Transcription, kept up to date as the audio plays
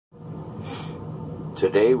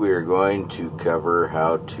Today we are going to cover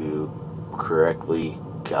how to correctly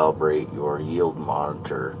calibrate your yield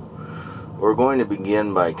monitor. We're going to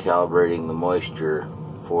begin by calibrating the moisture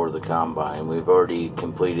for the combine. We've already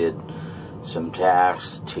completed some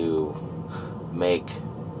tasks to make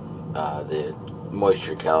the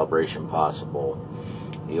moisture calibration possible.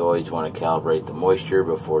 You always want to calibrate the moisture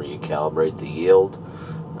before you calibrate the yield,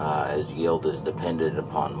 as yield is dependent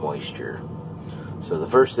upon moisture. So the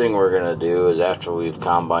first thing we're going to do is, after we've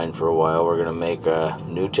combined for a while, we're going to make a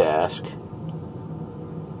new task.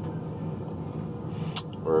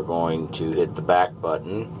 We're going to hit the back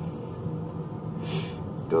button,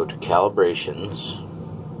 go to Calibrations.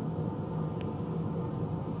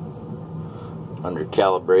 Under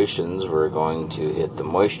Calibrations, we're going to hit the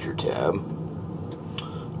Moisture tab.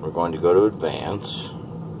 We're going to go to Advance.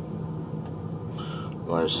 We're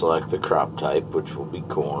going to select the crop type, which will be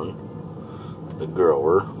corn. The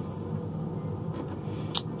grower,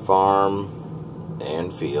 farm,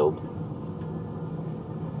 and field.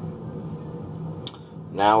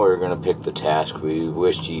 Now we're going to pick the task we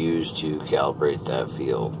wish to use to calibrate that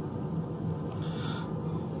field.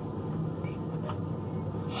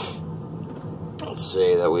 Let's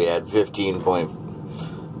say that we had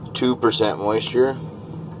 15.2% moisture,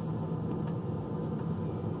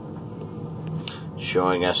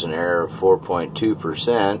 showing us an error of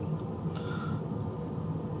 4.2%.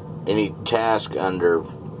 Any task under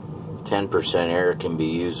 10% error can be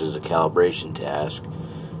used as a calibration task.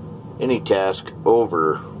 Any task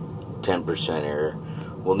over 10% error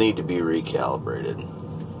will need to be recalibrated.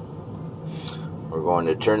 We're going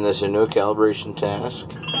to turn this into a calibration task.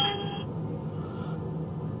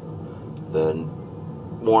 The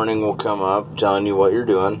warning will come up telling you what you're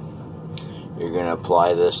doing. You're going to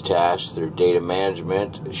apply this task through data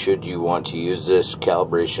management should you want to use this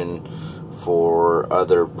calibration for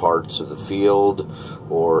other parts of the field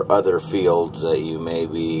or other fields that you may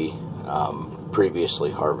be previously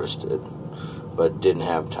harvested but didn't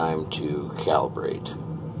have time to calibrate.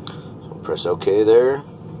 So press OK there.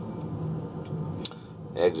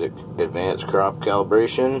 Exit Advanced Crop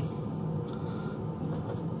Calibration,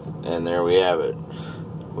 and there we have it.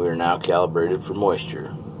 We are now calibrated for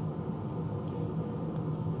moisture.